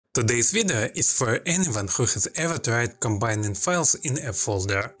Today's video is for anyone who has ever tried combining files in a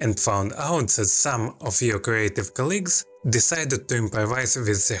folder and found out that some of your creative colleagues decided to improvise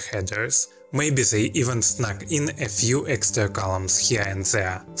with the headers. Maybe they even snuck in a few extra columns here and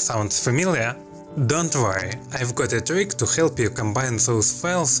there. Sounds familiar? Don't worry, I've got a trick to help you combine those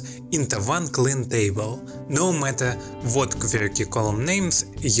files into one clean table, no matter what quirky column names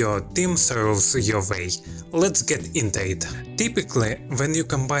your team throws your way. Let's get into it. Typically, when you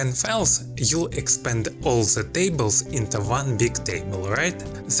combine files, you'll expand all the tables into one big table, right?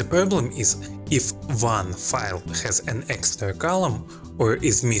 The problem is, if one file has an extra column or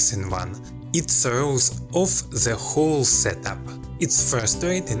is missing one, it throws off the whole setup. It's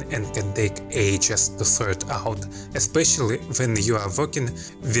frustrating and can take ages to sort out, especially when you are working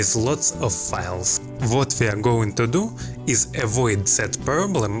with lots of files. What we are going to do is avoid that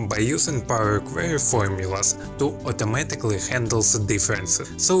problem by using Power Query formulas to automatically handle the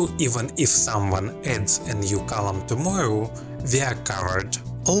differences. So even if someone adds a new column tomorrow, we are covered.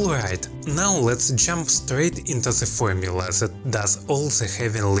 Alright, now let's jump straight into the formula that does all the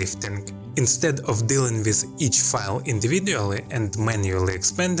heavy lifting. Instead of dealing with each file individually and manually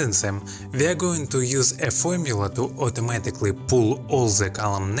expanding them, we are going to use a formula to automatically pull all the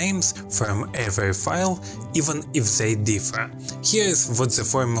column names from every file, even if they differ. Here is what the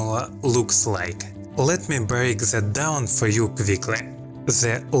formula looks like. Let me break that down for you quickly.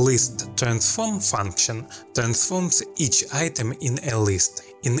 The list transform function transforms each item in a list.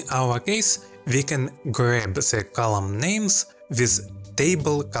 In our case, we can grab the column names with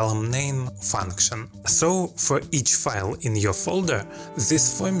table column name function. So for each file in your folder,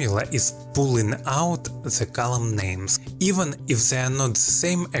 this formula is pulling out the column names, even if they are not the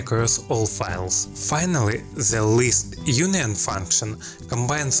same across all files. Finally, the list union function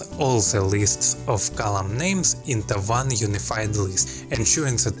combines all the lists of column names into one unified list,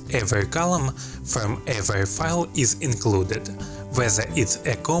 ensuring that every column from every file is included, whether it's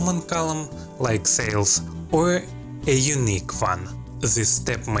a common column like sales or a unique one. This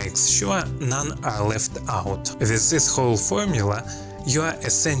step makes sure none are left out. With this whole formula, you are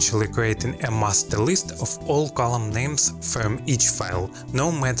essentially creating a master list of all column names from each file,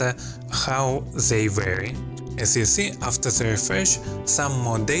 no matter how they vary. As you see, after the refresh, some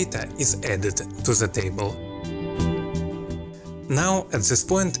more data is added to the table. Now, at this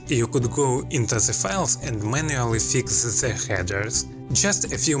point, you could go into the files and manually fix the headers.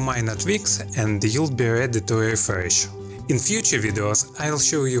 Just a few minor tweaks and you'll be ready to refresh. In future videos, I'll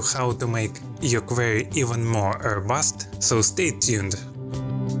show you how to make your query even more robust, so stay tuned.